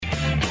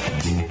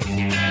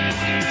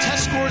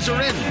years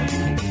are in,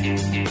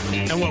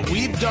 and what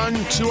we've done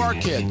to our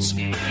kids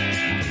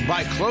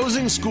by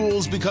closing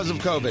schools because of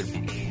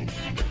COVID,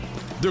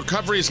 the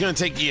recovery is going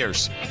to take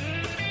years.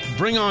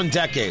 Bring on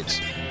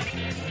decades.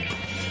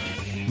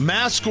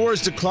 Math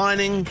scores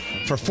declining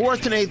for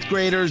 4th and 8th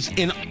graders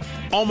in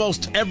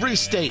almost every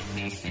state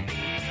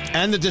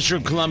and the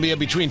District of Columbia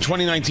between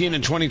 2019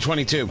 and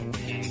 2022.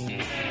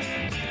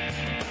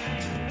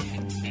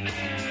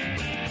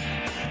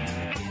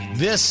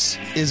 This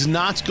is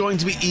not going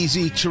to be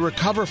easy to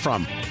recover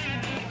from.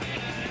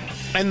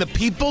 And the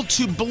people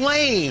to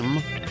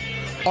blame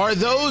are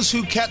those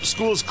who kept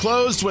schools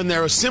closed when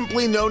there was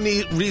simply no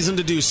reason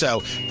to do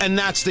so, and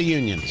that's the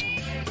unions.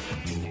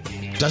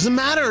 Doesn't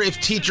matter if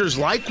teachers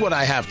like what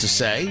I have to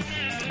say.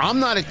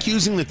 I'm not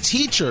accusing the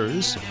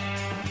teachers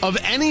of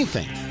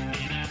anything.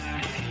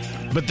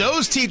 But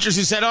those teachers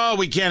who said, oh,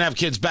 we can't have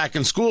kids back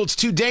in school, it's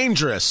too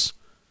dangerous,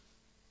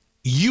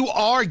 you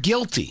are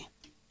guilty.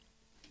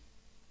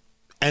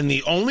 And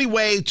the only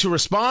way to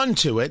respond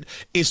to it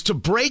is to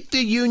break the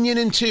union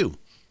in two.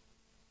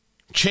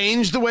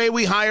 Change the way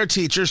we hire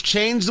teachers,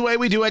 change the way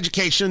we do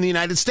education in the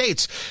United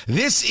States.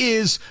 This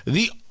is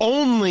the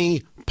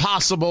only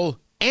possible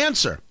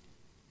answer.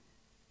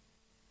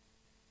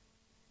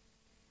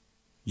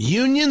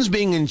 Unions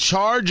being in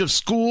charge of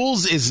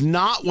schools is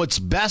not what's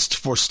best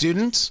for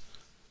students,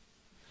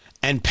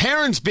 and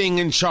parents being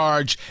in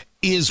charge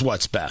is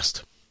what's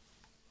best.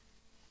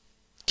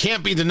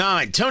 Can't be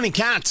denied. Tony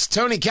Katz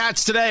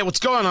today. What's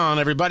going on,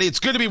 everybody? It's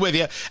good to be with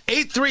you.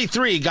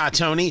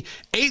 833-GOT-TONY,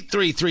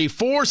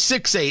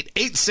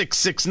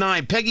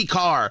 833-468-8669. Peggy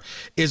Carr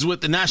is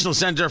with the National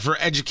Center for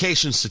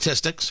Education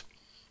Statistics,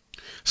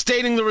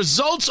 stating the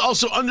results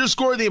also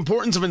underscore the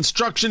importance of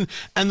instruction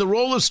and the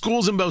role of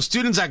schools in both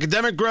students'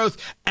 academic growth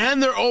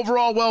and their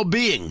overall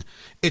well-being.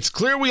 It's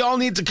clear we all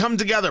need to come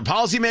together,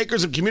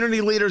 policymakers and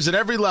community leaders at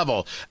every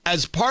level,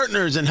 as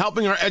partners in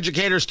helping our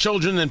educators,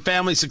 children, and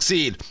families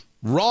succeed.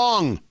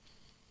 Wrong.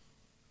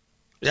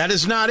 That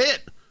is not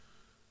it.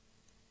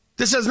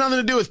 This has nothing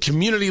to do with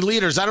community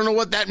leaders. I don't know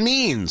what that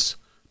means.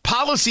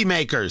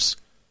 Policymakers.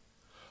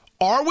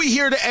 Are we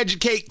here to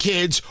educate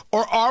kids,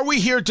 or are we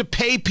here to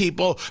pay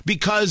people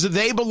because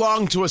they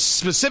belong to a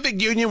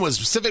specific union with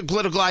specific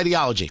political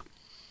ideology?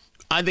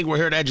 I think we're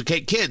here to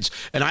educate kids,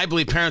 and I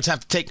believe parents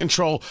have to take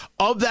control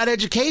of that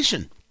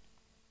education.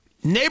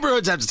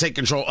 Neighborhoods have to take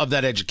control of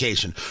that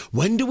education.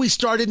 When do we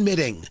start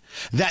admitting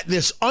that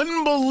this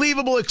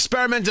unbelievable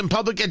experiment in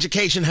public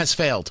education has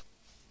failed?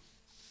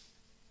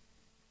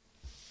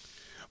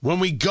 When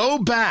we go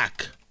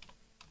back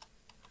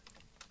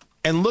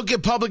and look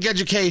at public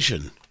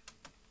education,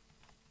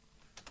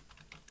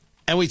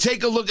 and we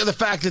take a look at the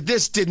fact that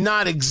this did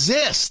not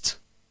exist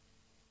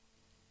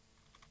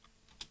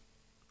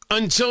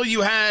until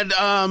you had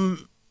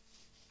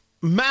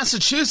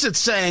Massachusetts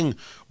saying,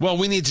 well,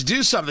 we need to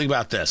do something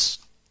about this.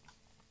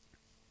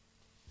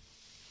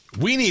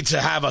 We need to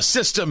have a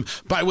system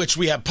by which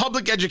we have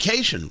public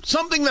education,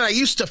 something that I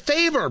used to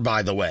favor,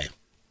 by the way.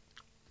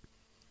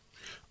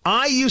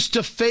 I used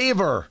to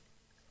favor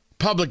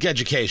public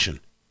education.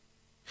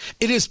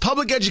 It is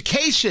public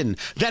education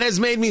that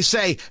has made me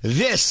say,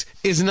 this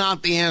is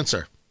not the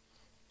answer.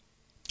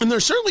 And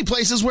there's certainly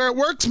places where it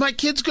works. My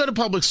kids go to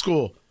public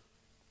school.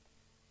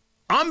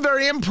 I'm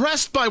very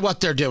impressed by what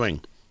they're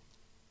doing.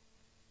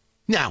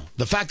 Now,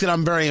 the fact that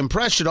I'm very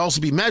impressed should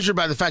also be measured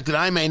by the fact that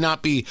I may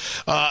not be,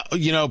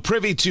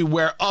 privy to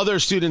where other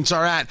students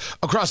are at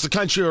across the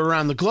country or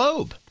around the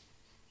globe.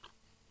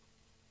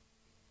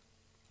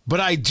 But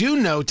I do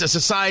note a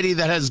society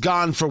that has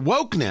gone for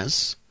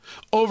wokeness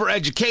over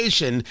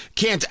education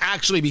can't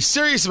actually be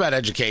serious about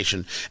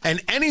education.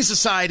 And any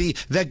society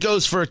that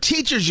goes for a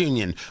teachers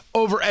union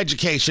over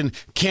education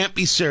can't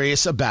be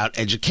serious about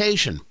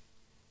education.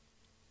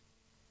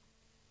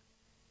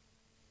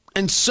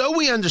 And so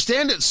we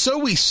understand it, so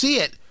we see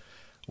it.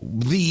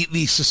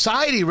 The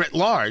society writ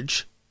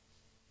large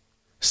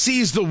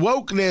sees the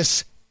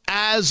wokeness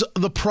as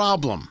the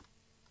problem.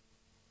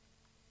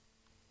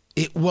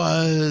 It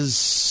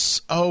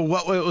was,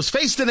 it was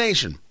Face the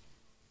Nation,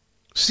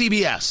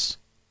 CBS.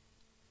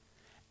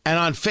 And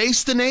on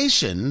Face the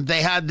Nation,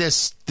 they had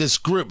this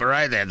group,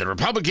 right? They had the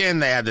Republican,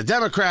 they had the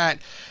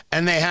Democrat,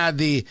 and they had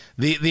the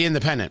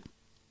Independent.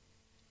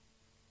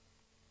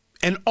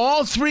 And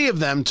all three of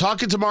them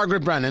talking to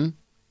Margaret Brennan,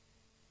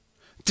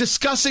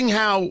 discussing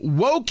how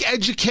woke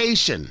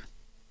education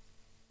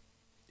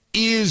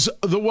is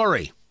the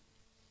worry.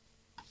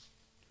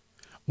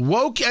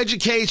 Woke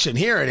education,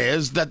 here it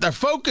is, that the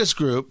focus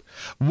group,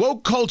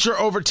 woke culture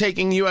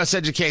overtaking U.S.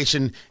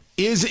 education,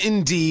 is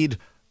indeed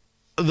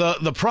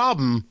the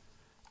problem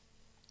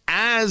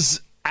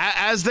as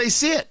they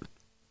see it.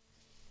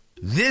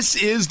 This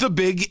is the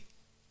big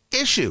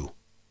issue.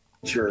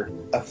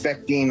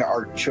 Affecting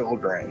our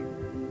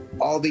children.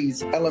 All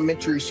these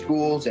elementary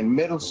schools and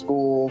middle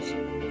schools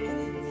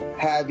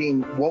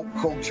having woke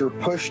culture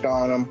pushed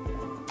on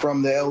them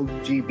from the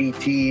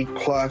LGBT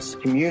plus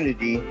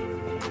community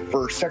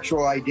for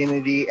sexual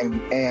identity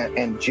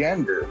and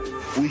gender.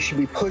 We should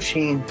be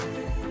pushing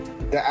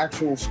the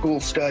actual school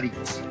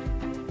studies,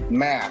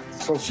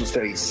 math, social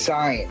studies,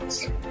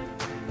 science.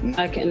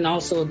 I can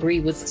also agree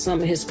with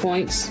some of his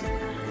points.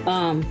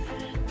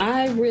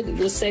 I really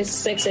would say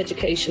sex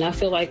education. I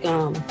feel like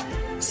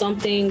some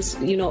things,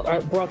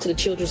 are brought to the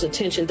children's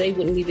attention they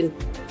wouldn't even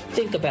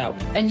think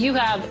about. And you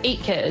have 8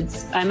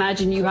 kids. I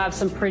imagine you have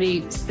some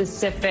pretty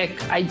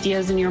specific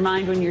ideas in your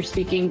mind when you're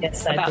speaking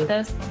about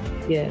this.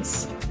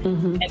 Yes.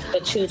 Mm-hmm. And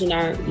the children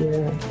are,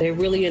 they're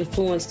really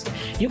influenced.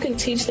 You can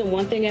teach them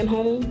one thing at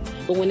home,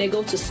 but when they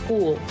go to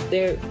school,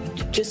 they're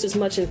just as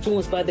much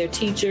influenced by their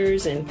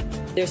teachers and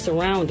their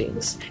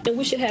surroundings. And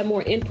we should have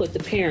more input,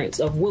 the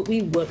parents, of what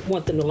we would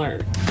want them to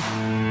learn.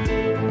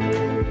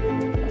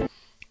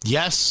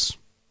 Yes.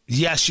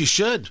 Yes, you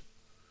should.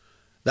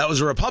 That was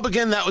a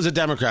Republican. That was a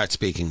Democrat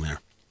speaking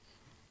there.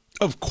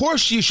 Of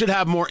course you should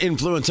have more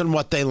influence on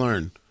what they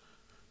learn,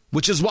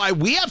 which is why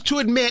we have to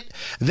admit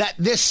that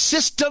this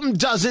system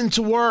doesn't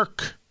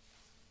work.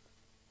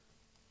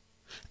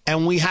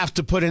 And we have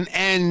to put an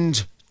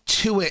end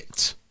to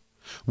it.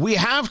 We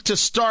have to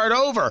start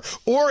over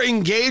or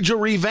engage a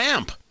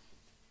revamp.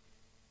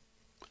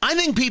 I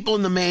think people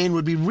in the main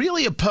would be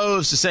really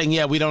opposed to saying,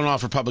 yeah, we don't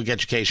offer public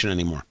education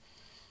anymore.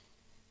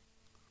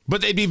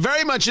 But they'd be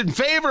very much in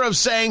favor of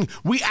saying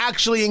we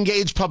actually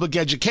engage public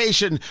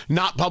education,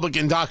 not public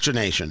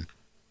indoctrination.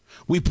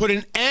 We put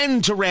an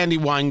end to Randi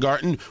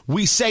Weingarten.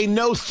 We say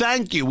no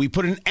thank you. We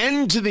put an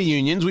end to the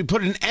unions. We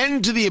put an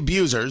end to the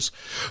abusers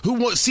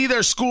who see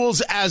their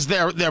schools as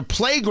their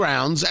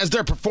playgrounds, as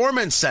their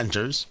performance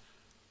centers,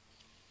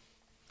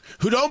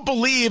 who don't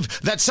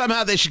believe that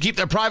somehow they should keep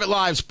their private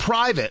lives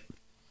private.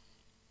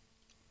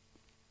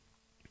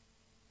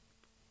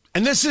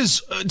 And this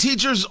is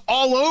teachers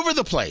all over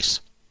the place.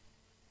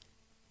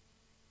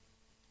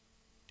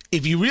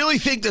 If you really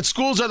think that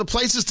schools are the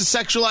places to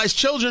sexualize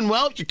children,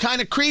 well, you're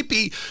kind of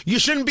creepy. You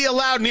shouldn't be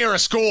allowed near a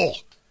school.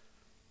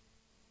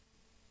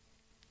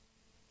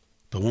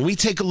 But when we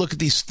take a look at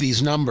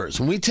these numbers,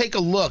 when we take a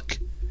look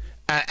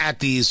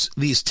at these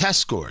test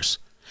scores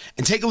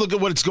and take a look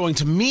at what it's going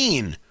to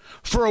mean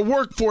for a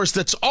workforce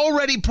that's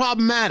already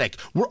problematic,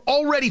 we're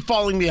already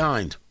falling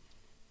behind.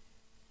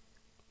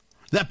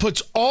 That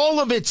puts all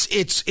of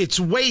its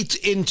weight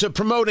into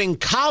promoting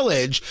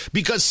college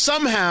because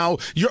somehow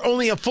you're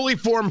only a fully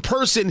formed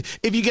person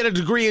if you get a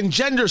degree in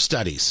gender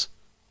studies.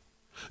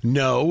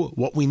 No,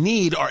 what we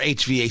need are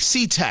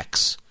HVAC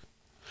techs.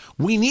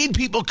 We need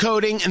people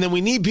coding, and then we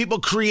need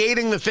people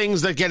creating the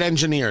things that get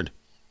engineered.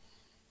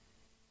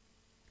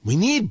 We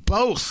need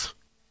both.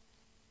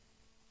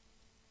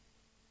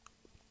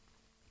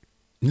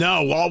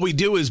 No, all we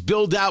do is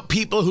build out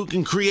people who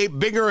can create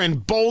bigger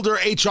and bolder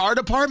HR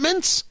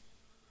departments?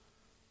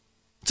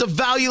 It's a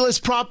valueless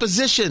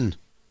proposition.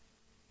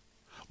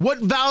 What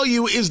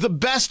value is the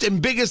best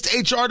and biggest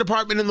HR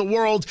department in the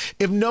world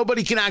if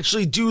nobody can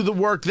actually do the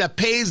work that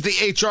pays the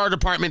HR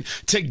department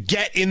to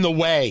get in the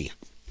way?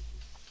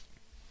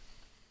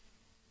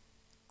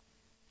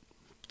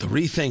 The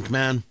rethink,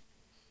 man.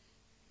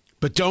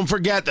 But don't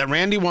forget that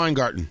Randi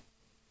Weingarten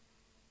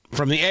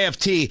from the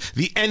AFT,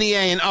 the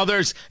NEA, and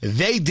others,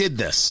 they did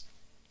this.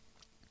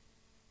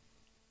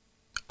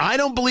 I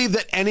don't believe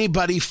that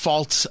anybody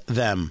faults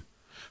them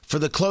for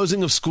the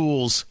closing of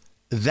schools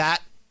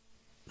that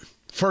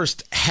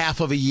first half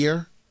of a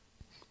year,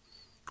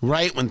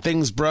 right? When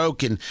things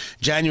broke in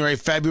January,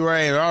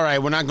 February, all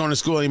right, we're not going to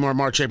school anymore,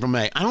 March, April,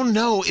 May. I don't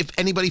know if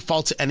anybody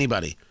faults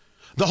anybody.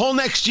 The whole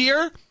next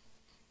year,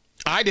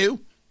 I do.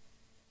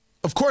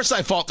 Of course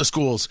I fault the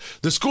schools.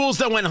 The schools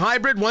that went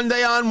hybrid, one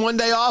day on, one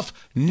day off,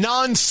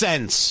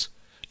 nonsense.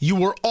 You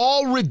were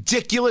all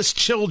ridiculous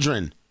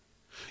children.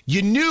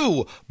 You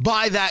knew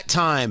by that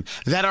time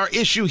that our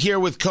issue here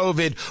with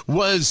COVID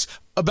was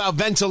about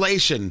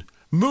ventilation,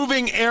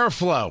 moving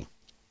airflow.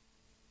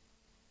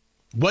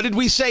 What did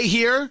we say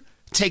here?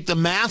 Take the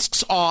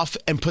masks off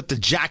and put the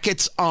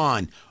jackets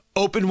on.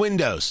 Open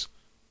windows.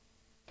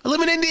 I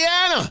live in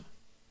Indiana.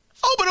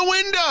 Open a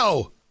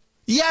window.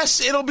 Yes,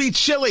 it'll be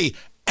chilly.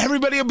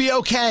 Everybody will be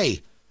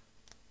okay.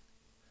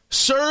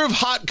 Serve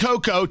hot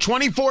cocoa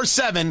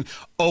 24/7.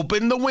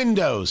 Open the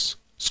windows.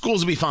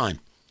 Schools will be fine.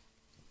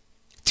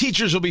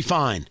 Teachers will be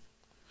fine.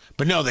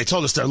 But no, they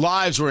told us their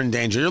lives were in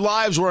danger. Your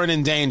lives weren't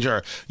in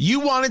danger. You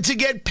wanted to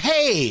get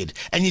paid,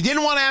 and you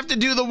didn't want to have to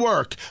do the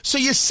work. So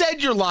you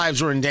said your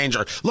lives were in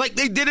danger, like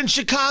they did in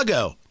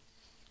Chicago.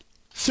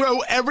 Throw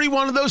every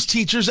one of those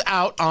teachers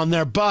out on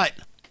their butt.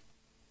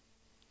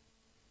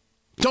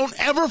 Don't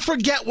ever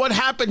forget what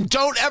happened.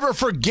 Don't ever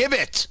forgive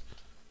it.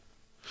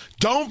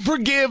 Don't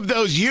forgive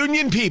those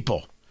union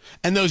people.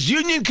 And those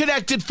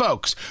union-connected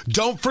folks,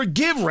 don't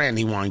forgive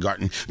Randi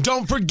Weingarten.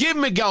 Don't forgive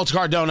Miguel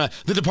Cardona,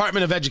 the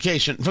Department of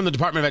Education, from the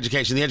Department of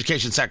Education, the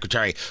Education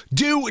Secretary.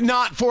 Do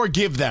not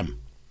forgive them.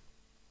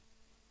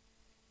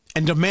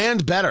 And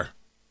demand better.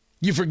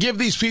 You forgive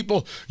these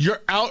people,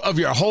 you're out of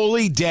your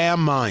holy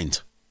damn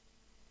mind.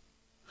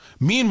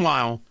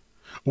 Meanwhile,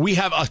 we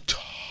have a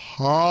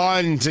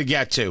ton to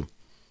get to.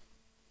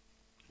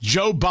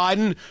 Joe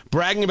Biden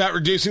bragging about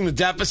reducing the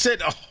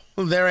deficit.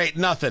 Oh, there ain't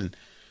nothing.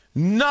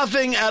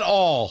 Nothing at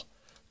all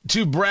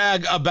to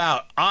brag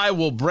about. I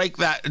will break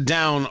that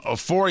down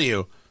for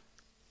you.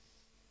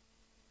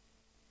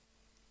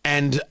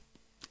 And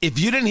if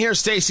you didn't hear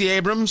Stacey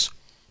Abrams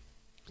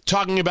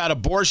talking about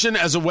abortion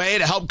as a way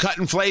to help cut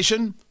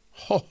inflation,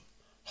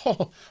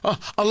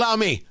 allow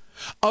me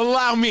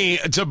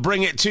to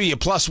bring it to you.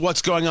 Plus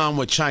what's going on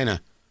with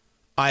China.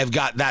 I've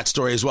got that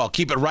story as well.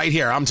 Keep it right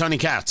here. I'm Tony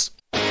Katz.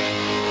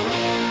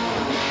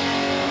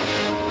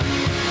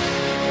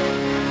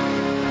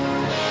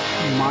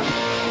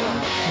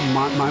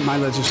 My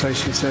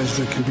legislation says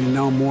there can be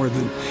no more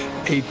than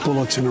 8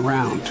 bullets in a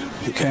round,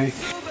 okay?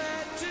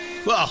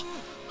 Well,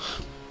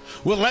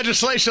 with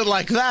legislation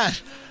like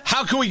that,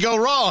 how can we go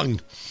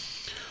wrong?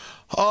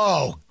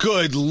 Oh,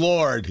 good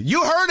Lord.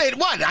 You heard it.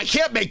 What? I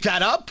can't make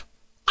that up.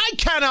 I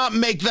cannot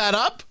make that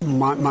up.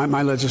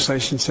 My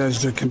legislation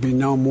says there can be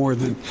no more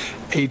than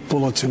 8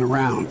 bullets in a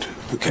round,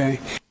 okay?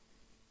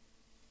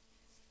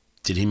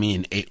 Did he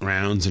mean 8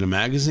 rounds in a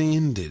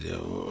magazine?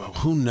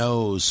 Who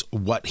knows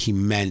what he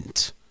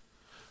meant?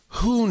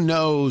 Who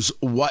knows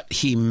what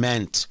he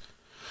meant?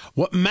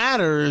 What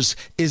matters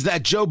is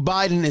that Joe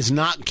Biden is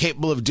not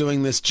capable of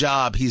doing this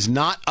job. He's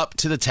not up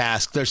to the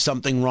task. There's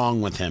something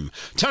wrong with him.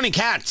 Tony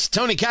Katz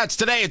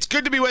today. It's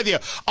good to be with you.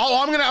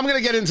 Oh, I'm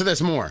gonna get into this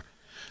more.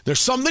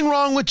 There's something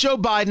wrong with Joe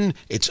Biden.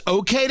 It's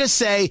okay to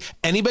say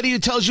anybody who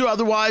tells you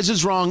otherwise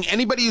is wrong.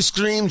 Anybody who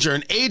screams you're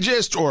an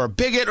ageist or a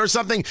bigot or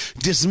something,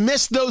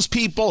 dismiss those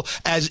people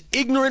as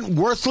ignorant,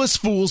 worthless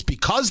fools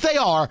because they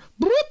are.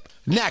 Bloop.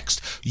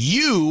 Next,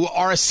 you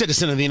are a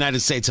citizen of the United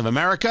States of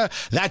America.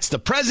 That's the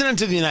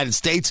president of the United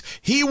States.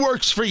 He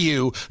works for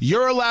you.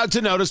 You're allowed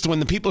to notice when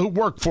the people who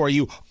work for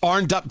you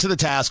aren't up to the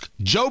task.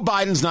 Joe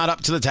Biden's not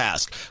up to the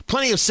task.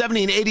 Plenty of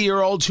 70 and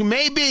 80-year-olds who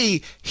may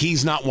be.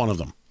 He's not one of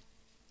them.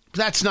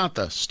 That's not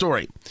the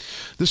story.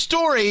 The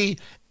story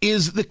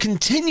is the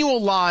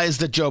continual lies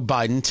that Joe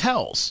Biden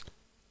tells.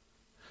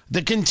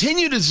 The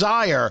continued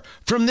desire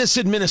from this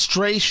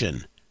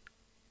administration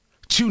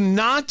to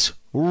not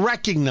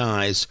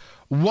recognize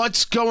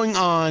what's going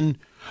on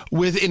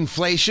with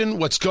inflation,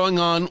 what's going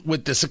on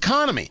with this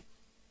economy.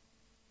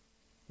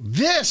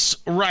 This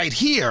right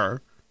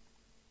here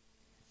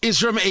is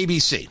from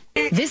ABC.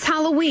 This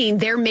Halloween,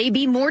 there may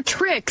be more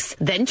tricks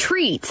than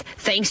treats,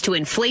 thanks to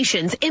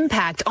inflation's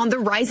impact on the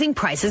rising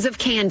prices of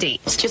candy.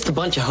 It's just a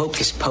bunch of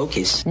hocus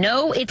pocus.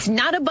 No, it's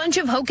not a bunch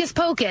of hocus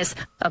pocus.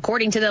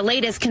 According to the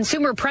latest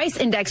Consumer Price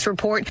Index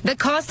report, the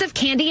cost of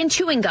candy and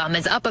chewing gum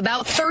is up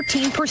about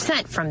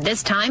 13% from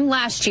this time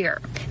last year.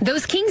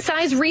 Those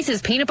king-size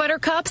Reese's peanut butter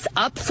cups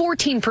up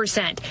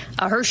 14%.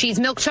 A Hershey's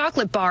milk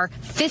chocolate bar,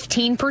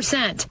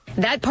 15%.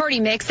 That party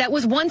mix that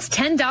was once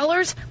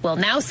 $10 will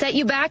now set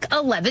you back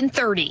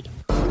 $11.30.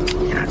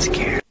 You're not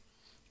scared.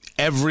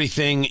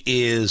 Everything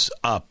is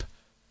up.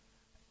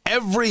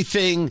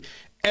 Everything,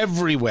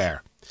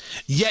 everywhere.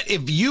 Yet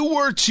if you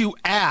were to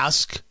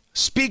ask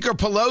Speaker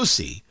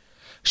Pelosi,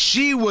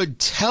 she would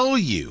tell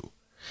you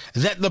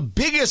that the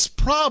biggest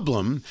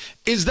problem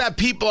is that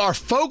people are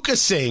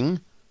focusing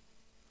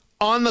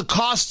on the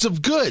costs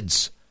of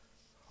goods.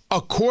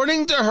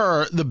 According to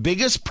her, the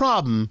biggest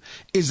problem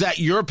is that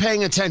you're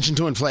paying attention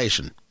to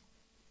inflation.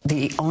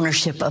 The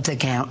ownership of the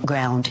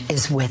ground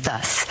is with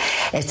us.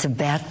 It's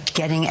about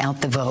getting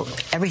out the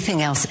vote.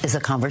 Everything else is a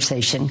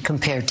conversation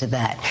compared to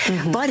that.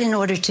 Mm-hmm. But in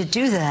order to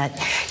do that,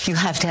 you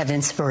have to have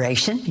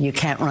inspiration. You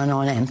can't run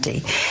on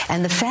empty.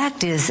 And the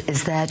fact is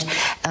that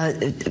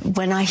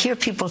when I hear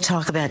people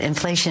talk about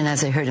inflation,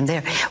 as I heard him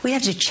there, we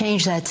have to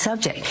change that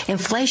subject.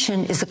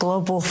 Inflation is a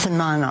global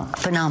phenomenon.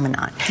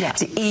 Yes.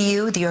 The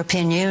EU, the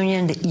European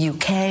Union, the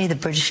UK, the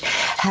British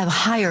have a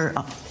higher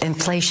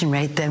inflation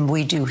rate than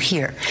we do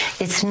here.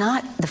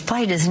 The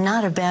fight is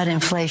not about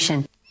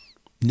inflation.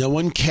 No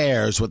one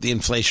cares what the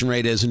inflation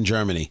rate is in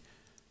Germany.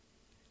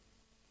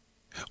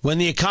 When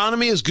the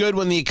economy is good,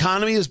 when the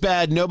economy is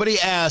bad, nobody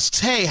asks,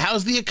 hey,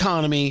 how's the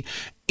economy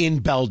in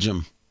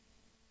Belgium?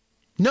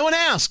 No one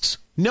asks.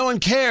 No one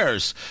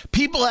cares.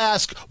 People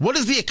ask, what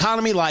is the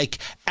economy like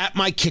at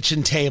my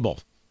kitchen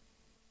table?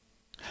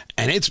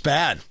 And it's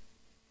bad.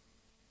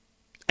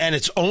 And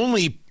it's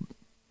only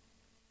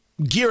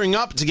gearing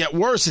up to get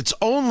worse. It's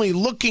only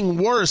looking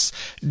worse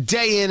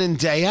day in and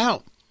day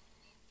out.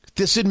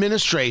 This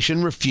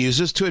administration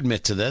refuses to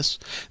admit to this.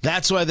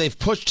 That's why they've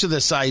pushed to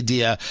this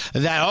idea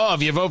that,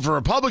 if you vote for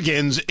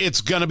Republicans, it's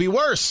going to be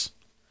worse.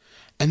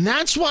 And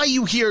that's why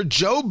you hear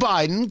Joe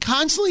Biden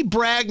constantly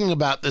bragging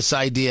about this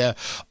idea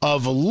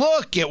of,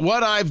 look at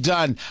what I've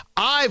done.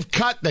 I've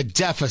cut the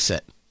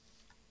deficit.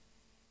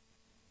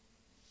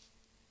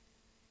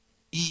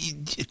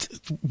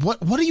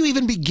 What are you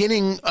even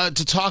beginning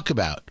to talk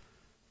about?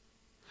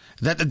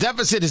 That the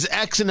deficit is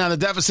X and now the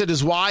deficit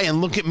is Y, and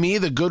look at me,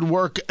 the good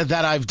work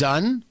that I've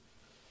done?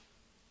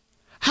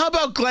 How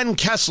about Glenn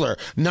Kessler,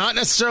 not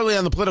necessarily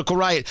on the political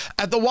right,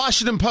 at the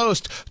Washington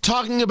Post,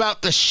 talking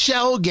about the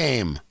shell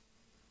game?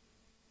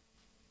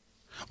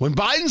 When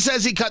Biden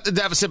says he cut the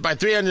deficit by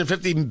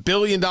 $350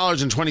 billion in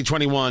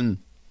 2021,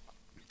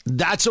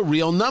 that's a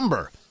real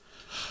number.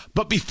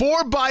 But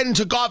before Biden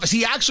took office,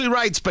 he actually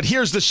writes, but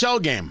here's the shell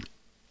game.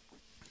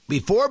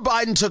 Before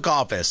Biden took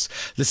office,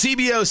 the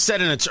CBO said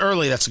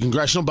that's the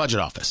Congressional Budget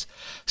Office,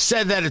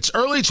 said that its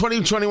early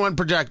 2021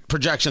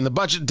 projection, the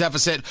budget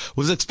deficit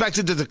was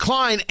expected to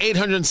decline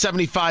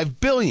 $875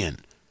 billion.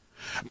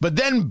 But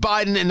then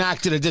Biden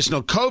enacted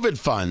additional COVID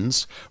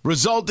funds,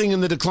 resulting in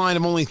the decline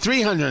of only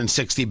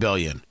 $360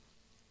 billion.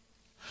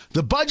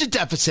 The budget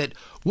deficit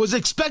was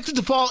expected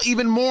to fall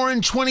even more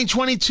in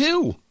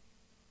 2022.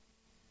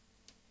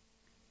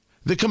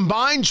 The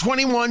combined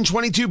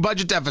 21-22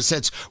 budget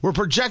deficits were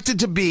projected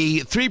to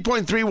be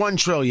 $3.31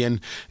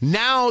 trillion.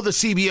 Now the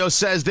CBO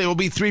says they will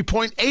be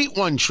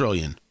 $3.81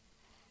 trillion.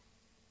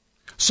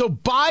 So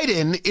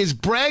Biden is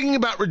bragging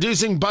about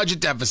reducing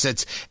budget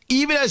deficits,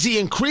 even as he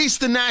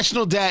increased the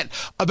national debt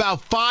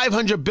about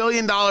 $500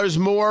 billion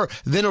more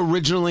than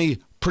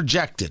originally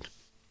projected.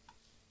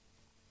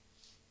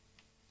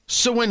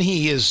 So when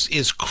he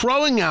is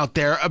crowing out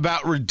there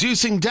about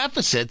reducing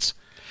deficits,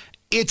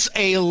 it's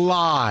a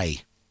lie.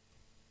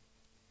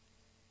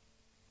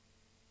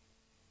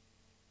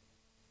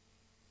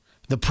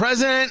 The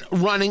president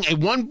running a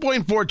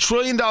 $1.4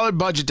 trillion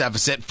budget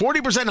deficit,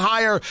 40%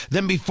 higher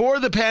than before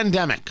the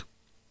pandemic.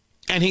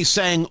 And he's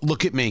saying,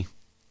 look at me.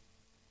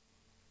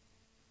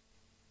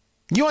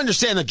 You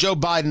understand that Joe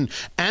Biden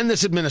and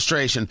this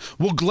administration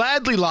will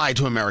gladly lie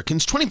to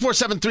Americans 24/7,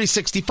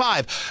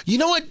 365. You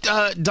know what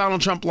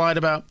Donald Trump lied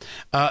about?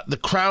 The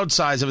crowd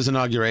size of his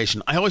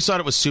inauguration. I always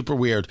thought it was super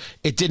weird.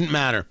 It didn't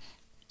matter.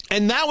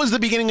 And that was the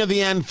beginning of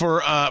the end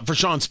for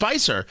Sean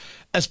Spicer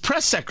as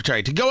press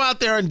secretary. To go out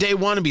there on day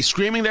one and be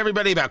screaming to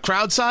everybody about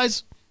crowd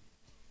size.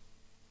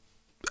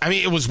 I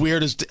mean, it was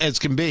weird as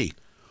can be.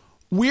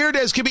 Weird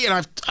as can be.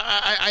 And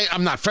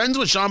I'm not friends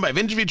with Sean, but I've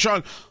interviewed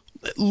Sean.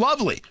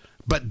 Lovely.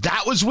 But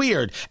that was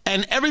weird.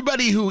 And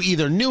everybody who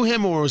either knew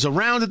him or was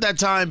around at that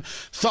time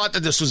thought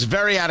that this was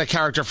very out of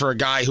character for a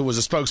guy who was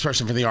a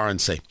spokesperson for the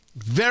RNC.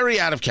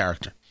 Very out of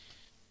character.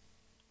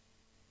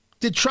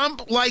 Did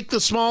Trump like the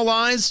small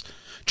lies?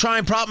 Try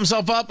and prop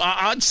himself up?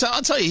 I'll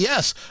tell you,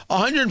 yes,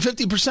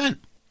 150%.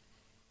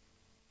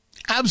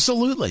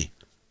 Absolutely.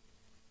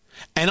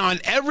 And on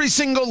every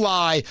single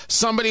lie,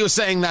 somebody was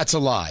saying that's a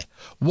lie.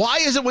 Why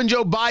is it when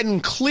Joe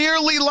Biden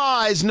clearly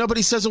lies,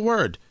 nobody says a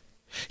word?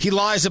 He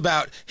lies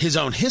about his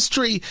own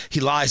history. He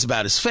lies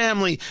about his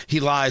family.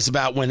 He lies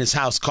about when his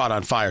house caught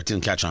on fire,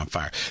 didn't catch on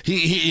fire.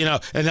 He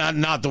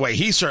and not the way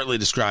he certainly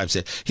describes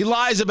it. He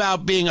lies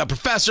about being a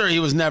professor. He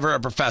was never a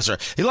professor.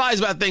 He lies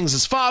about things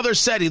his father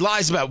said. He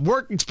lies about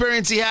work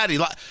experience he had. He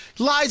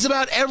lies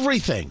about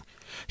everything.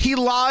 He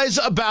lies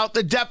about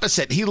the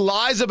deficit. He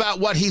lies about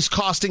what he's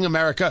costing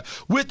America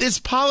with his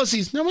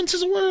policies. No one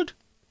says a word.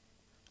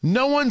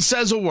 No one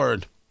says a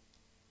word.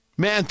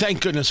 Man,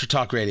 thank goodness for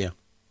talk radio.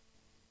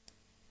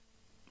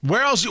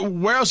 Where else are you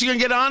going to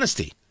get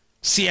honesty?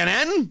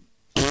 CNN?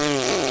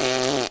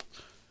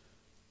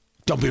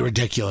 Don't be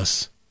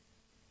ridiculous.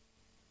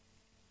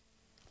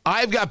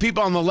 I've got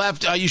people on the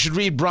left. You should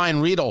read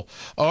Brian Riedel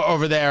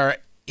over there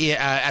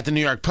at the New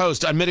York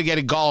Post.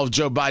 Unmitigated gall of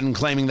Joe Biden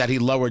claiming that he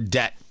lowered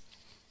debt.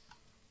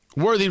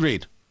 Worthy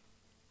read.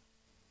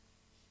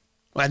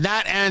 And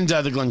that and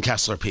the Glenn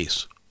Kessler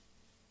piece.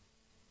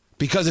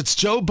 Because it's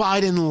Joe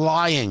Biden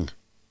lying.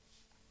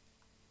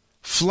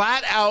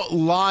 Flat out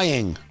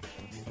lying.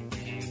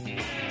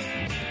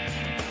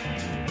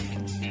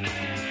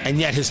 And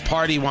yet his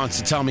party wants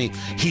to tell me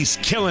he's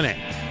killing it.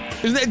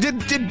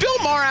 Did Bill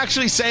Maher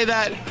actually say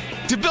that?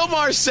 Did Bill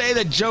Maher say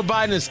that Joe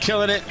Biden is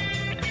killing it?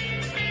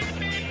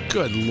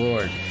 Good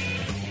Lord.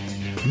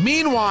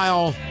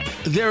 Meanwhile,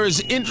 there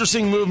is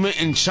interesting movement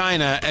in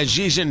China as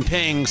Xi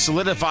Jinping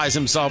solidifies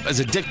himself as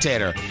a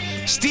dictator.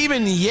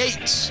 Stephen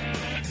Yates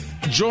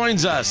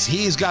joins us.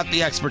 He's got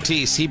the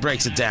expertise. He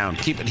breaks it down.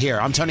 Keep it here.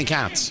 I'm Tony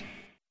Katz.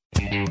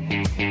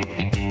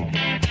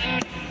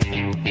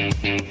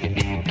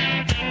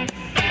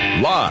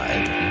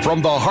 Live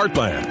from the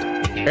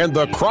heartland and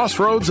the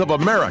crossroads of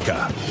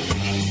America,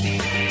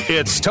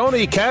 it's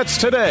Tony Katz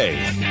Today.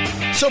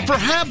 So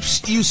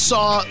perhaps you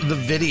saw the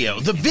video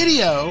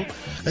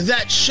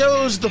that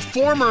shows the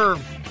former,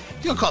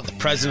 you'll call it the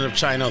president of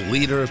China,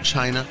 leader of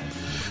China,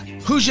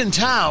 Hu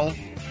Jintao,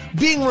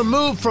 being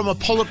removed from a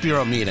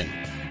Politburo meeting.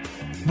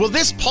 Well,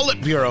 this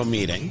Politburo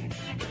meeting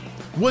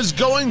was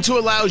going to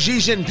allow Xi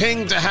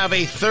Jinping to have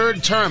a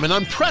third term, an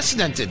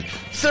unprecedented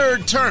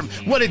third term.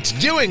 What it's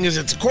doing is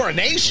it's a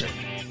coronation.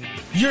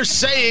 You're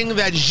saying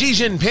that Xi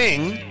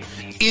Jinping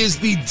is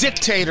the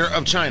dictator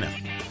of China.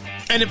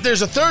 And if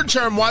there's a third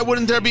term, why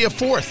wouldn't there be a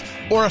fourth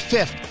or a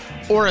fifth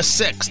or a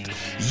sixth?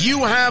 You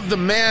have the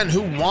man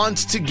who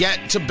wants to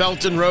get to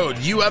Belt and Road.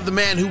 You have the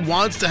man who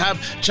wants to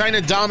have China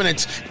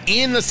dominance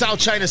in the South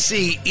China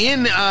Sea,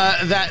 in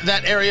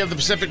that area of the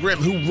Pacific Rim,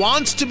 who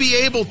wants to be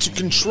able to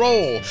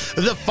control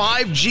the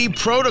 5G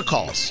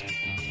protocols.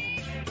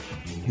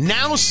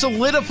 Now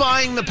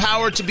solidifying the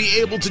power to be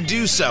able to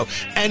do so,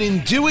 and in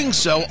doing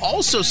so,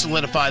 also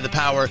solidify the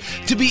power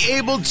to be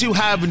able to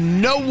have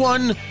no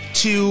one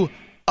to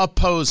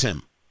oppose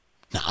him.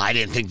 Now, I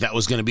didn't think that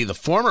was going to be the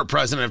former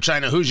president of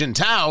China, Hu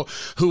Jintao,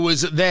 who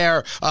was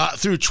there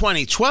through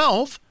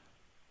 2012.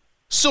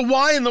 So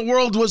why in the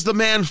world was the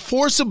man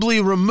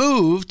forcibly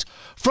removed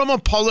from a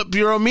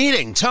Politburo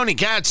meeting? Tony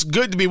Katz,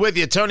 good to be with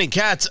you. Tony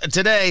Katz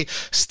today.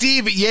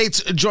 Steve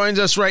Yates joins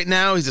us right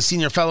now. He's a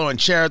senior fellow and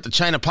chair at the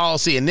China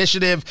Policy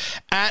Initiative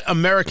at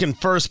American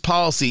First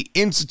Policy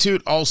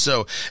Institute,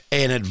 also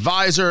an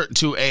advisor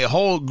to a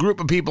whole group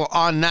of people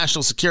on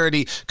national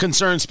security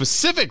concerns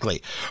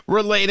specifically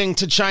relating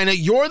to China.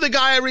 You're the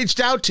guy I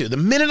reached out to the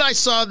minute I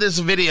saw this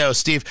video,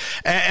 Steve,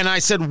 and I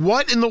said,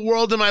 what in the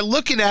world am I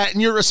looking at?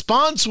 And your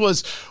response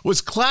was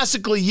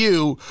classically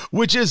you,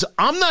 which is,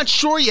 I'm not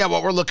sure yet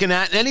what we're looking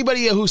at, and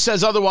anybody who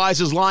says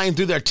otherwise is lying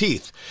through their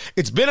teeth.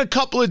 It's been a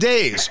couple of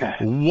days.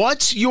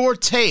 What's your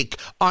take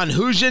on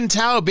Hu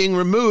Jintao being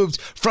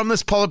removed from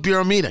this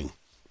Politburo meeting?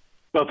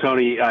 Well,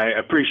 Tony, I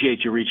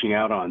appreciate you reaching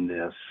out on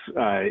this.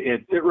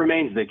 It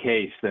remains the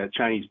case that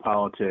Chinese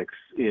politics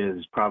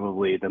is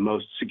probably the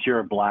most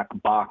secure black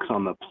box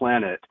on the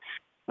planet.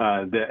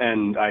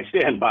 And I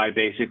stand by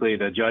basically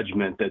the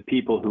judgment that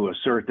people who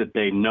assert that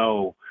they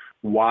know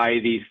why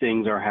these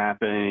things are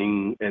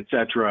happening, et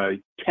cetera,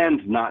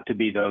 tend not to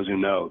be those who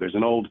know. There's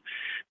an old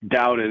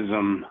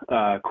Taoism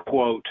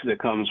quote that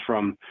comes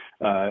from,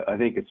 I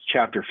think it's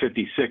chapter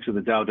 56 of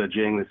the Tao Te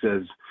Ching that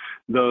says,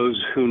 those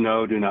who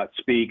know do not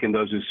speak, and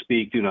those who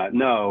speak do not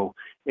know.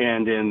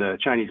 And in the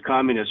Chinese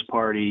Communist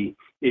Party,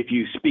 if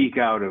you speak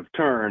out of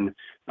turn,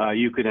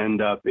 you could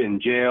end up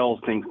in jail.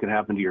 Things can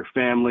happen to your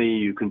family.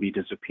 You can be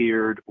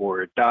disappeared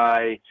or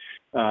die.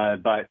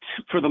 But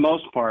for the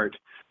most part,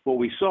 what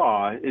we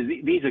saw is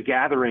these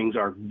gatherings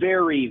are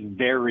very,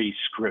 very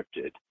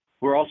scripted.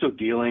 We're also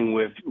dealing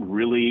with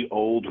really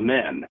old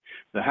men.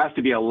 There has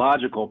to be a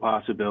logical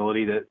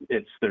possibility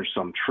that there's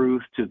some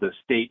truth to the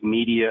state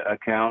media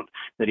account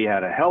that he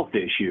had a health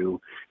issue,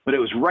 but it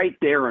was right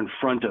there in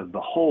front of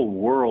the whole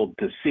world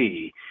to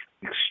see,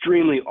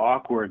 extremely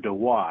awkward to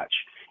watch.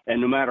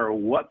 And no matter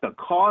what the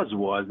cause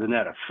was, the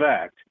net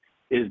effect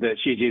is that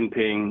Xi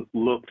Jinping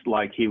looked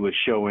like he was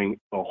showing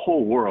the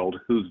whole world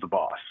who's the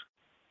boss.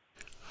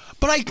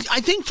 But I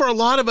think for a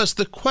lot of us,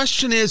 the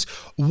question is,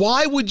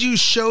 why would you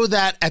show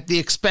that at the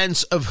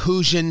expense of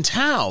Hu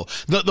Jintao,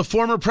 the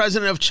former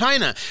president of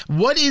China?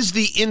 What is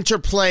the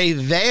interplay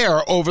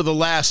there over the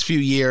last few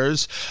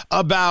years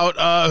about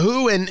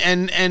Hu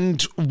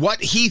and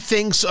what he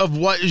thinks of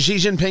what Xi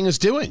Jinping is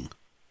doing?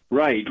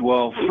 Right.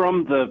 Well,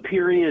 from the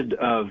period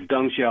of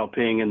Deng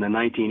Xiaoping in the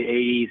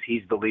 1980s,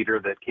 he's the leader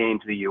that came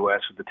to the U.S.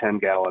 with the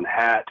 10-gallon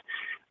hat.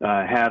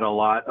 Had a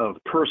lot of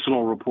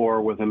personal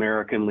rapport with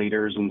American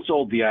leaders and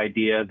sold the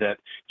idea that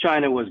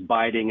China was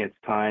biding its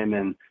time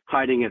and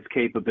hiding its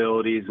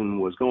capabilities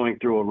and was going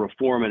through a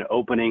reform and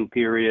opening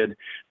period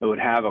that would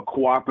have a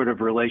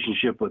cooperative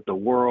relationship with the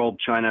world.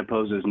 China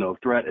poses no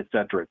threat, et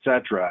cetera, et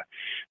cetera.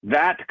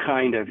 That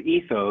kind of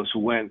ethos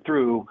went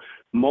through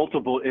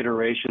multiple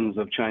iterations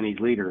of Chinese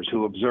leaders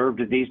who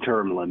observed these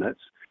term limits.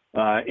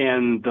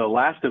 And the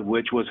last of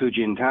which was Hu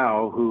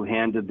Jintao, who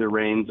handed the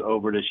reins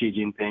over to Xi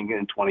Jinping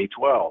in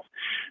 2012.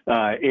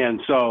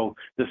 And so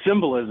the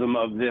symbolism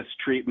of this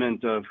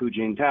treatment of Hu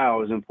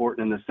Jintao is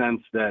important in the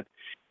sense that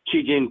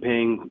Xi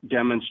Jinping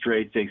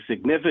demonstrates a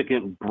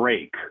significant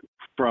break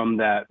from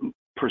that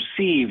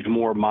perceived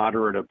more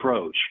moderate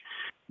approach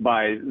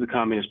by the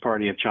Communist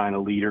Party of China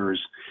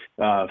leaders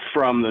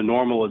from the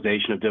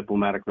normalization of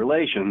diplomatic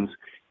relations.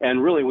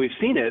 And really, we've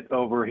seen it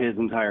over his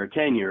entire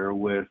tenure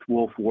with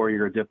wolf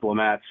warrior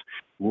diplomats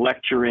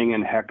lecturing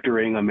and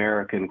hectoring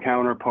American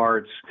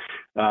counterparts,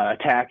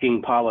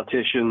 attacking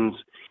politicians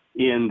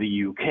in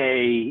the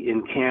UK,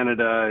 in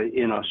Canada,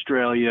 in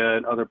Australia,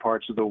 and other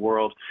parts of the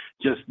world.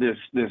 Just this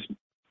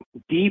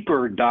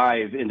deeper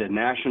dive into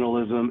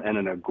nationalism and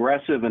an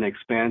aggressive and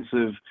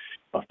expansive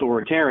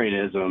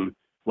authoritarianism,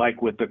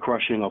 like with the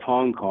crushing of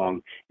Hong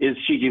Kong, is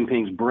Xi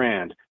Jinping's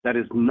brand. That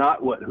is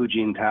not what Hu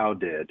Jintao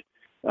did.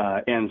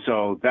 And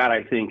so that,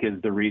 I think, is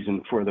the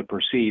reason for the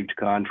perceived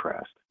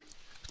contrast.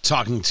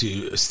 Talking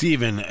to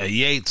Stephen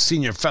Yates,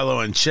 Senior Fellow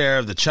and Chair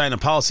of the China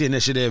Policy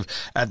Initiative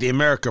at the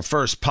America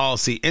First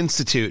Policy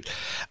Institute.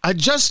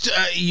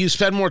 You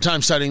spend more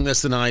time studying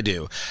this than I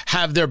do.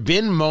 Have there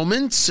been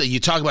moments, you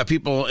talk about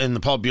people in the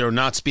Politburo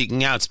not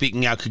speaking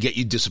out could get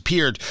you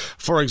disappeared,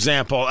 for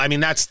example. I mean,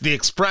 that's the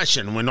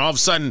expression, when all of a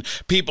sudden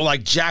people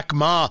like Jack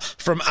Ma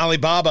from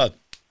Alibaba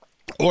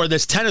or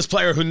this tennis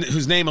player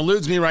whose name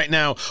eludes me right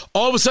now,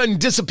 all of a sudden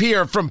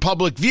disappear from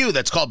public view.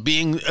 That's called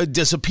being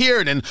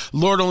disappeared, and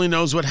Lord only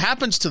knows what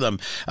happens to them.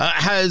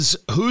 Has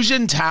Hu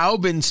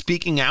Jintao been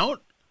speaking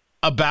out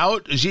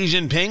about Xi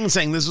Jinping,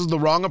 saying this is the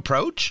wrong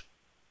approach?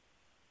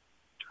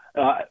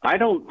 I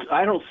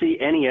don't see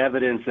any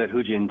evidence that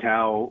Hu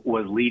Jintao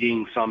was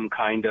leading some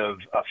kind of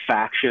a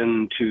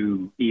faction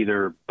to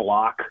either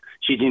block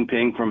Xi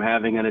Jinping from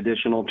having an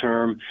additional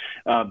term,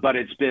 but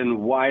it's been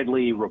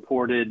widely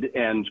reported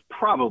and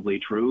probably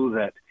true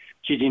that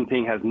Xi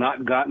Jinping has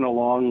not gotten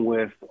along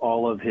with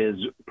all of his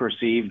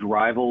perceived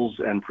rivals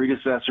and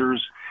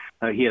predecessors.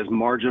 He has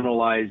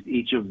marginalized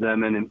each of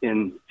them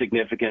in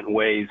significant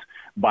ways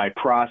by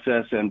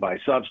process and by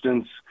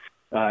substance.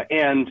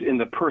 And in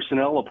the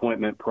personnel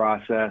appointment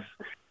process,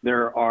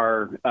 there's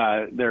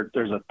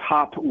a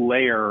top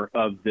layer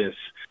of this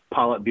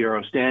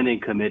Politburo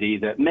Standing Committee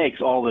that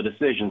makes all the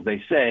decisions,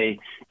 they say,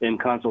 in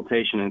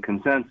consultation and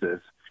consensus.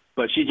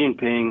 But Xi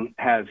Jinping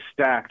has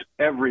stacked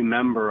every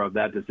member of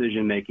that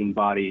decision-making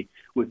body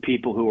with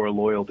people who are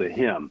loyal to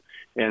him.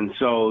 And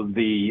so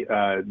the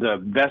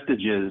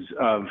vestiges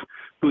of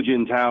Hu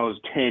Jintao's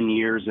 10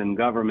 years in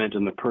government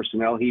and the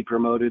personnel he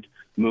promoted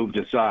moved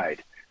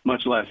aside,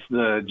 much less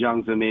the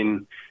Jiang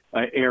Zemin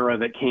era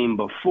that came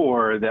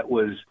before that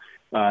was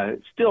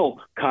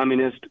still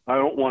communist. I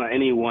don't want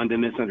anyone to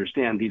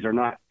misunderstand. These are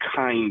not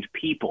kind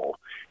people,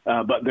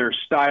 but their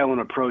style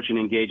and approach in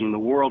engaging the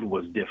world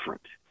was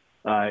different.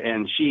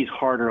 And Xi's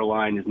harder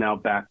line is now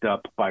backed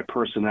up by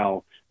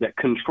personnel that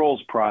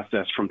controls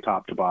process from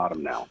top to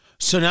bottom now.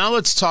 So now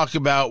let's talk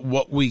about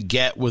what we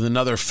get with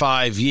another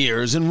 5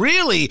 years. And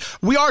really,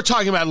 we are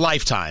talking about a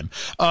lifetime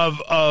of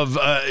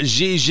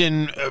Xi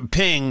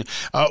Jinping.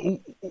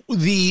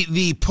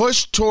 The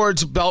push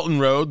towards Belt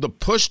and Road, the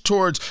push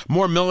towards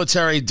more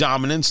military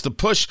dominance, the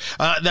push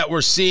that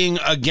we're seeing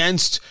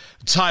against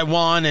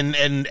Taiwan,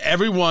 and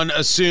everyone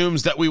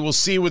assumes that we will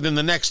see within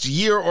the next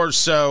year or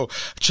so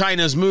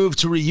China's move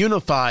to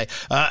reunify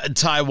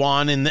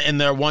Taiwan in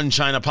their one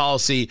China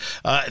policy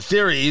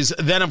theories.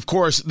 Then, of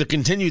course, the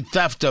continued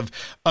theft of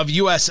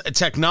U.S.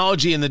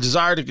 technology and the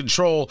desire to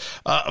control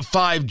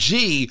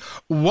 5G.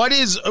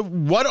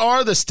 What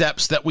are the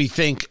steps that we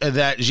think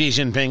that Xi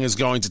Jinping is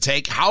going to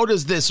take? How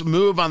does this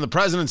move on the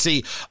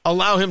presidency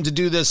allow him to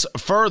do this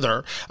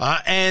further?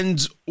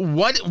 And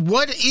what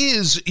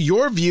is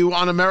your view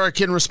on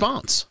American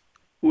response?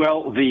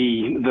 Well,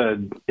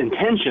 the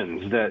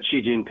intentions that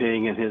Xi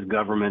Jinping and his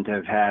government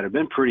have had have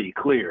been pretty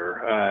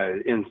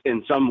clear.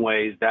 In some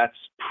ways, that's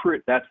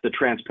the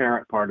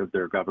transparent part of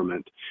their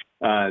government.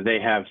 They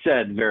have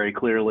said very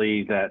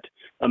clearly that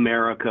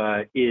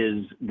America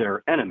is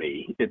their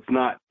enemy. It's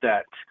not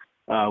that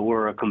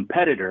we're a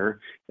competitor.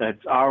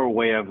 That's our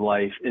way of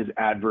life is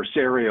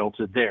adversarial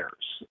to theirs.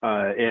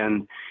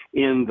 And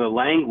in the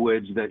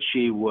language that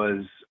Xi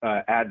was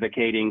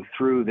advocating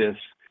through this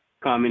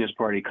Communist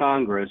Party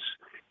Congress,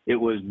 it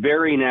was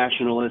very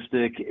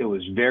nationalistic, it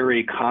was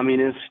very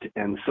communist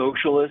and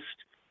socialist,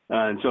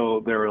 and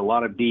so there were a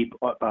lot of deep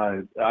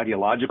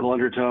ideological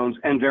undertones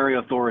and very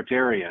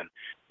authoritarian.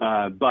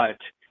 But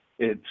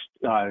it's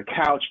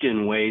couched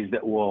in ways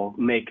that will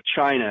make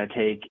China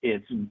take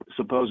its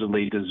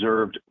supposedly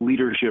deserved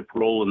leadership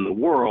role in the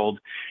world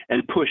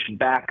and push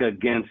back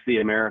against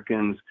the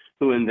Americans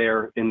who in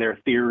their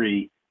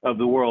theory of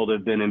the world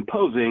have been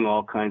imposing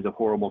all kinds of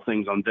horrible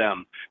things on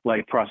them,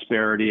 like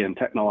prosperity and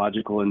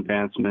technological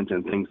advancement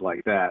and things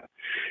like that.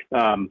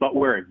 But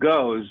where it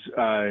goes,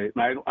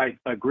 I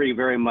agree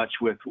very much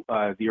with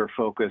your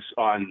focus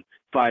on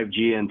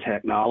 5G and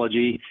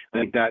technology. I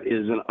think that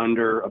is an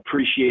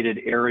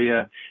underappreciated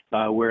area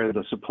where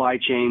the supply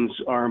chains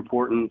are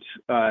important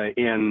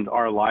and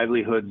our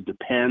livelihoods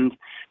depend.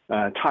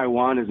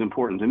 Taiwan is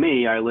important to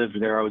me. I lived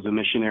there. I was a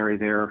missionary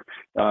there.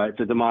 It's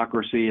a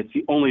democracy. It's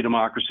the only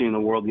democracy in the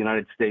world the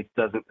United States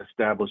doesn't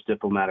establish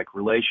diplomatic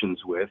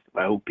relations with.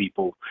 I hope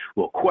people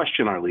will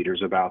question our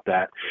leaders about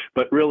that.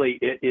 But really,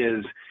 it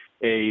is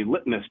a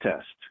litmus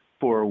test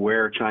for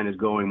where China is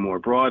going more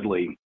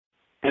broadly.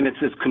 And it's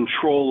this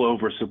control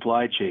over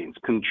supply chains,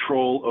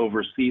 control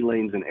over sea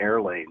lanes and air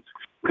lanes,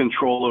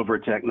 control over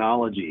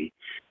technology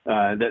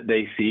that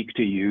they seek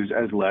to use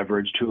as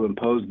leverage to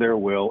impose their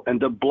will and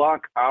to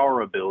block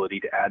our ability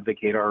to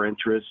advocate our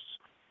interests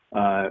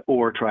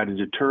or try to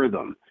deter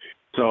them.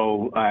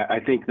 So I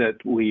think that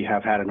we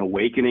have had an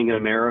awakening in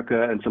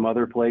America and some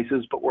other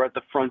places, but we're at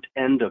the front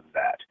end of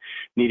that,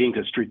 needing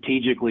to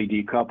strategically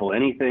decouple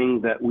anything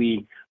that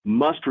we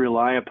must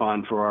rely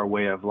upon for our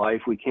way of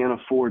life. We can't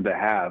afford to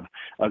have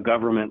a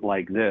government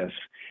like this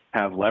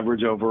have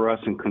leverage over us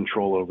and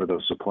control over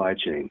those supply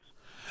chains.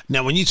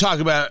 Now, when you talk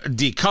about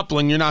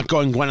decoupling, you're not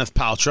going Gwyneth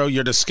Paltrow.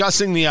 You're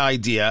discussing the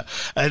idea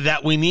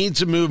that we need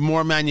to move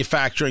more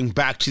manufacturing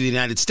back to the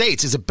United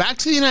States. Is it back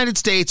to the United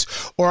States,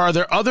 or are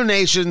there other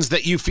nations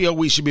that you feel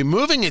we should be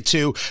moving it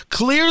to?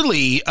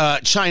 Clearly,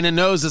 China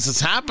knows this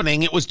is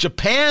happening. It was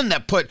Japan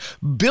that put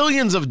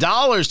billions of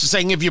dollars to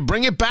saying, if you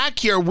bring it back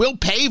here, we'll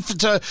pay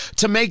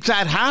to make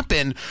that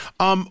happen.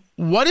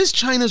 What is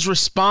China's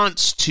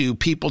response to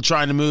people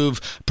trying to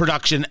move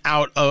production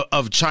out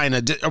of China?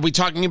 Are we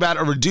talking about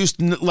a reduced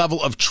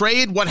level of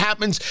trade? What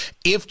happens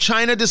if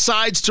China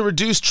decides to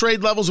reduce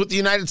trade levels with the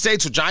United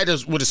States, which I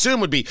would assume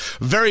would be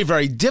very,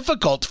 very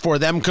difficult for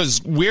them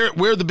because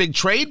we're the big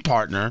trade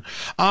partner?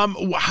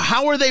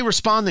 How are they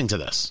responding to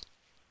this?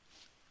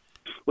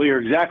 Well,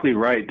 you're exactly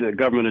right. The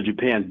government of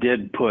Japan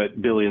did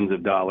put billions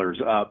of dollars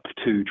up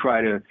to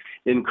try to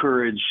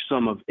encourage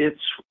some of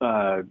its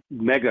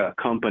mega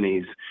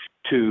companies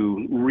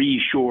to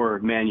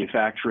reshore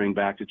manufacturing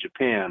back to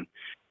Japan.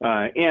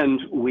 And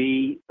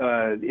we,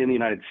 in the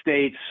United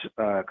States,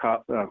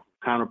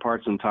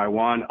 counterparts in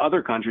Taiwan,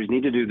 other countries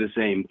need to do the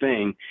same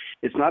thing.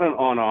 It's not an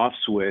on-off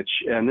switch.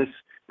 And this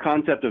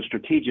concept of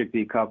strategic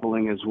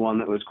decoupling is one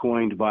that was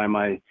coined by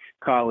my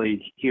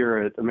colleague here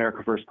at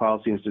America First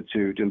Policy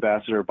Institute,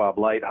 Ambassador Bob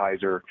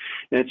Lighthizer,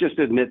 and it just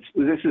admits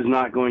this is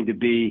not going to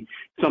be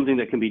something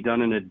that can be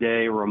done in a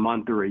day or a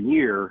month or a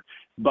year,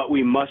 but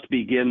we must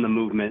begin the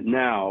movement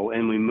now,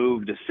 and we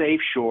move to safe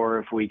shore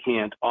if we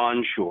can't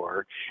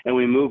onshore, and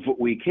we move what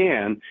we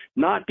can,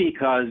 not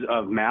because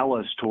of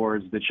malice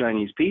towards the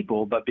Chinese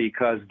people, but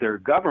because their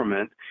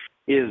government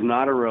is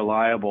not a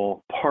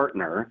reliable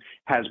partner,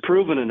 has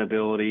proven an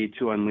ability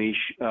to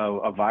unleash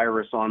a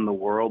virus on the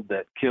world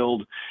that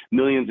killed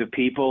millions of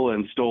people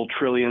and stole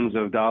trillions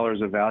of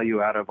dollars of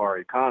value out of our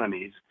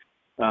economies.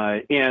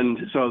 And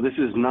so this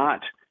is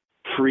not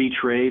free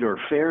trade or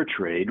fair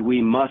trade.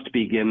 We must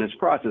begin this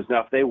process.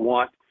 Now, if they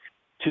want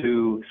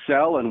to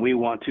sell and we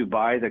want to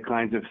buy the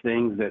kinds of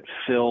things that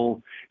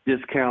fill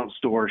discount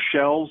store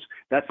shelves,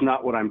 that's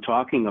not what I'm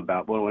talking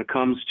about. But when it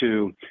comes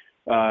to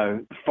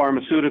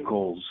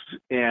pharmaceuticals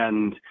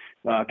and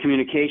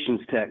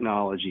communications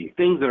technology,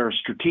 things that are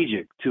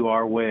strategic to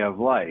our way of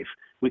life,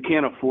 we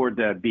can't afford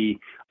to be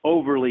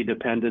overly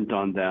dependent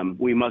on them.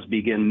 We must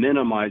begin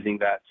minimizing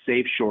that,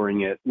 safe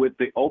shoring it, with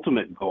the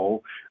ultimate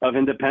goal of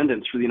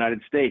independence for the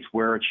United States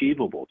where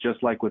achievable,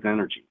 just like with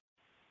energy.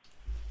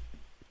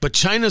 But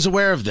China's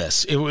aware of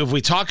this. If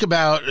we talk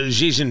about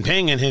Xi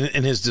Jinping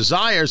and his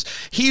desires,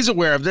 he's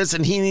aware of this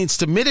and he needs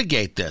to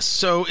mitigate this.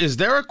 So is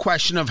there a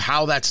question of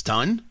how that's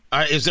done?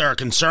 Is there a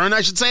concern,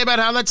 I should say, about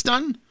how that's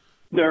done?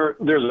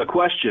 There's a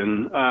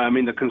question. I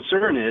mean, the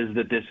concern is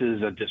that this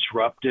is a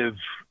disruptive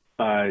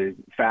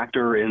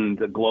factor in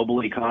the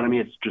global economy.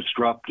 It's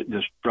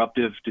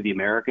disruptive to the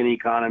American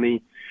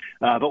economy.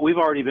 But we've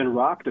already been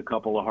rocked a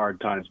couple of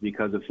hard times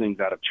because of things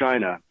out of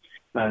China.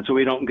 So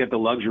we don't get the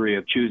luxury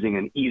of choosing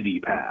an easy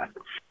path.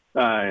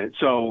 Yes,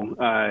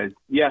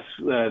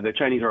 the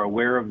Chinese are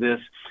aware of this.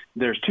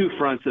 There's two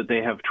fronts that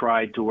they have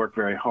tried to work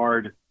very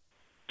hard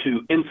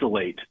to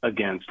insulate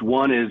against.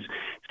 One is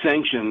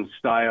sanctions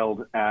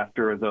styled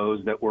after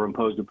those that were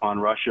imposed upon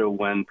Russia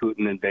when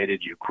Putin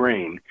invaded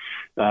Ukraine.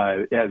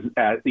 As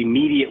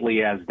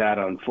immediately as that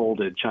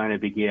unfolded, China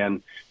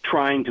began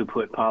trying to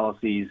put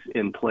policies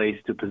in place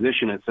to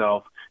position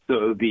itself so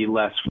it would be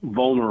less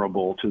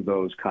vulnerable to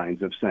those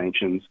kinds of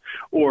sanctions,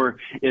 or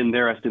in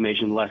their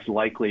estimation, less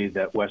likely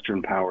that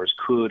Western powers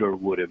could or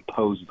would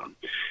impose them.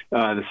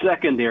 The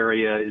second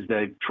area is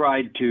they've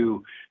tried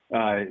to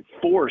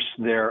force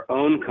their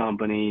own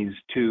companies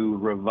to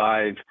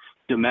revive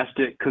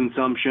domestic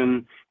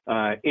consumption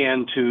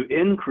and to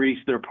increase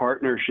their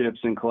partnerships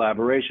and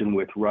collaboration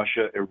with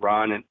Russia,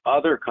 Iran, and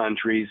other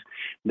countries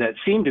that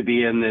seem to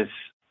be in this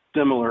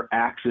similar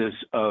axis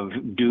of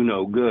do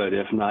no good,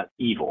 if not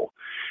evil.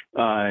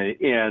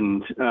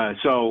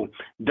 So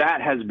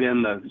that has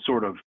been the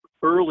sort of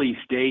early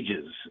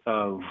stages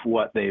of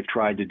what they've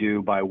tried to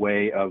do by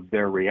way of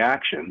their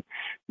reaction.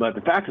 But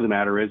the fact of the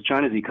matter is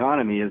China's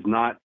economy is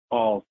not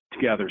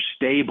altogether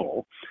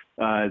stable.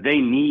 They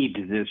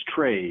need this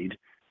trade.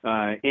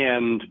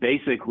 And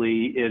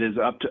basically, it is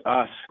up to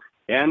us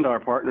and our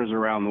partners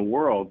around the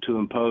world to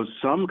impose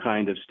some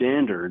kind of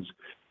standards.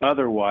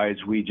 Otherwise,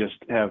 we just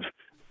have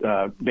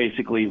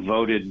basically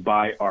voted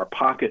by our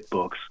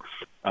pocketbooks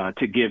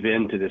to give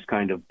in to this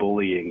kind of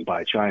bullying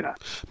by China.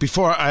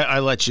 Before I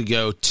let you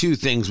go, two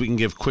things we can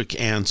give quick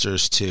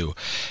answers to.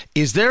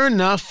 Is there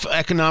enough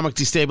economic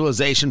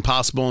destabilization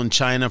possible in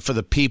China for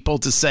the people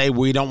to say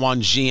we don't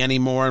want Xi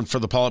anymore and for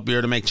the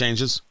Politburo to make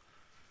changes?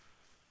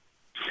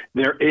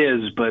 There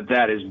is, but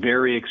that is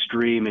very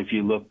extreme if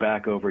you look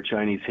back over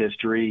Chinese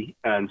history.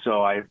 And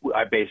so I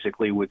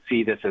basically would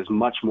see this as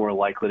much more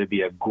likely to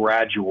be a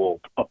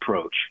gradual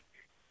approach.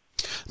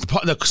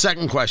 The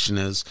second question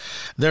is,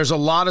 there's a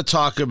lot of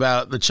talk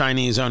about the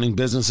Chinese owning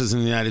businesses in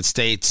the United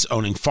States,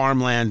 owning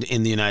farmland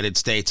in the United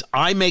States.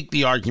 I make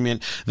the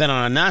argument that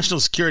on a national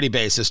security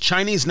basis,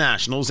 Chinese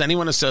nationals,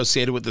 anyone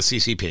associated with the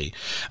CCP,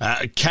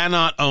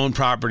 cannot own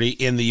property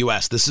in the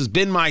U.S. This has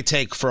been my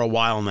take for a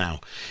while now.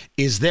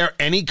 Is there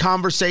any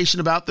conversation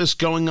about this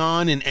going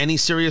on in any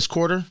serious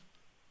quarter?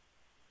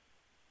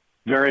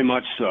 Very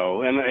much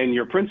so. And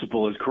your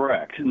principle is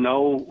correct.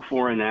 No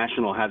foreign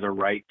national has a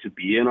right to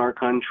be in our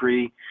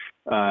country,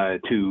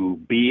 to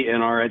be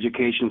in our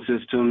education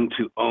system,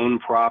 to own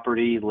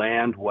property,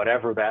 land,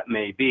 whatever that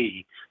may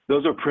be.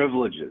 Those are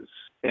privileges.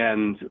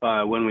 And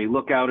when we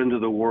look out into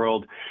the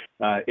world,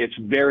 it's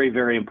very,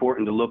 very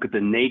important to look at the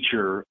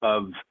nature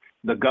of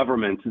the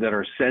governments that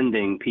are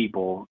sending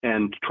people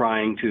and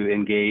trying to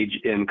engage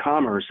in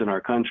commerce in our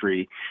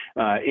country.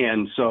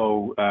 And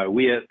so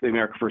we at the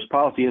America First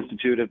Policy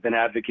Institute have been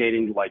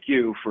advocating, like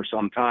you, for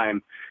some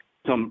time,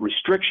 some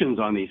restrictions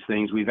on these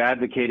things. We've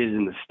advocated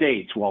in the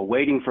states while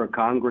waiting for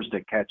Congress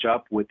to catch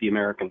up with the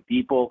American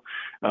people.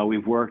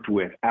 We've worked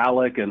with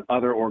ALEC and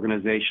other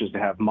organizations to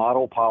have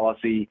model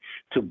policy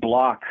to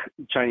block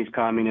Chinese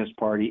Communist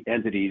Party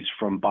entities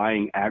from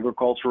buying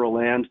agricultural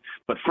land,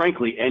 but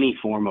frankly, any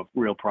form of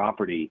real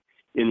property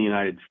in the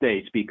United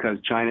States, because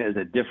China is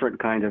a different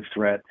kind of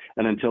threat.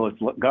 And until its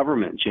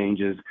government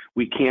changes,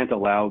 we can't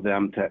allow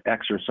them to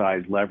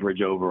exercise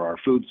leverage over our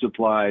food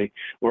supply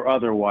or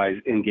otherwise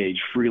engage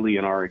freely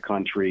in our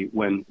country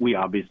when we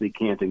obviously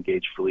can't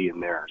engage freely in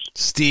theirs.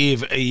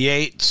 Steve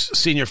Yates,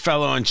 Senior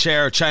Fellow and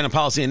Chair of China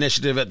Policy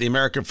Initiative at the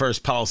American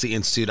First Policy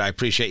Institute. I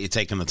appreciate you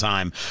taking the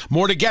time.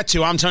 More to get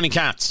to. I'm Tony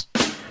Katz.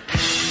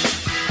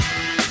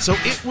 So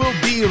it will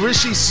be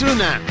Rishi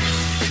Sunak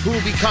who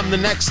will become the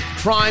next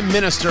Prime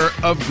Minister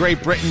of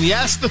Great Britain.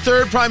 Yes, the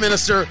third Prime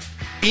Minister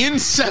in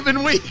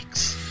 7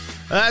 weeks.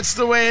 That's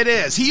the way it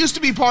is. He used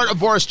to be part of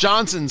Boris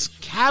Johnson's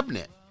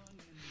cabinet.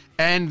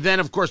 And then,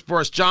 of course,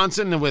 Boris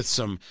Johnson, with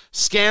some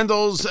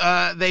scandals,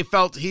 they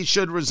felt he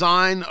should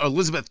resign.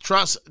 Elizabeth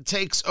Truss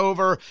takes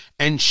over,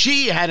 and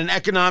she had an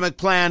economic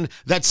plan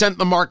that sent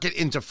the market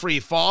into free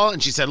fall.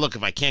 And she said, look,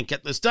 if I can't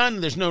get this done,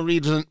 there's no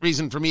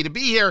reason for me to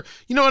be here.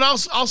 You know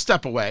what? I'll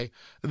step away.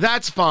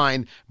 That's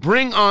fine.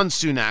 Bring on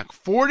Sunak,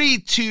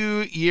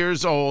 42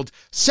 years old,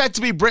 set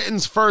to be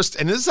Britain's first,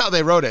 and this is how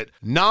they wrote it,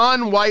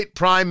 non-white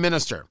prime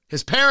minister.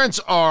 His parents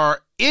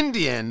are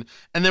Indian,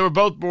 and they were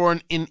both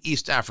born in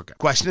East Africa.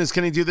 Question is,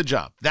 can he do the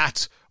job?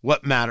 That's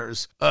what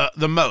matters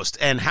the most.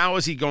 And how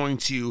is he going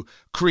to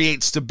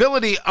create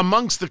stability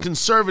amongst the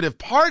Conservative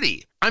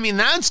Party? I mean,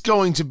 that's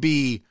going to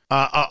be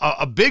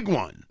a big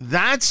one.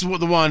 That's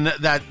the one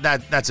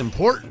that's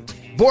important.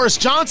 Boris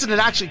Johnson had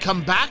actually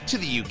come back to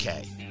the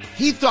UK.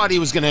 He thought he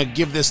was going to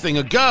give this thing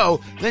a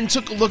go, then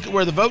took a look at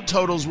where the vote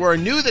totals were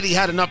and knew that he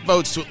had enough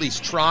votes to at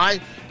least try,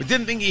 but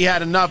didn't think he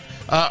had enough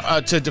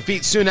to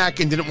defeat Sunak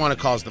and didn't want to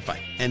cause the fight.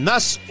 And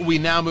thus, we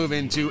now move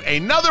into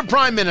another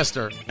prime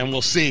minister, and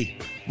we'll see.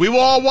 We will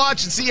all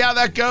watch and see how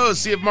that goes,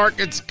 see if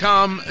markets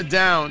calm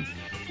down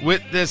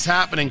with this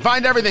happening.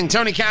 Find everything,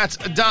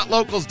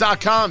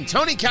 TonyKatz.locals.com,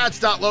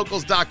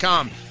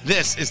 TonyKatz.locals.com.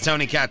 This is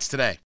Tony Katz Today.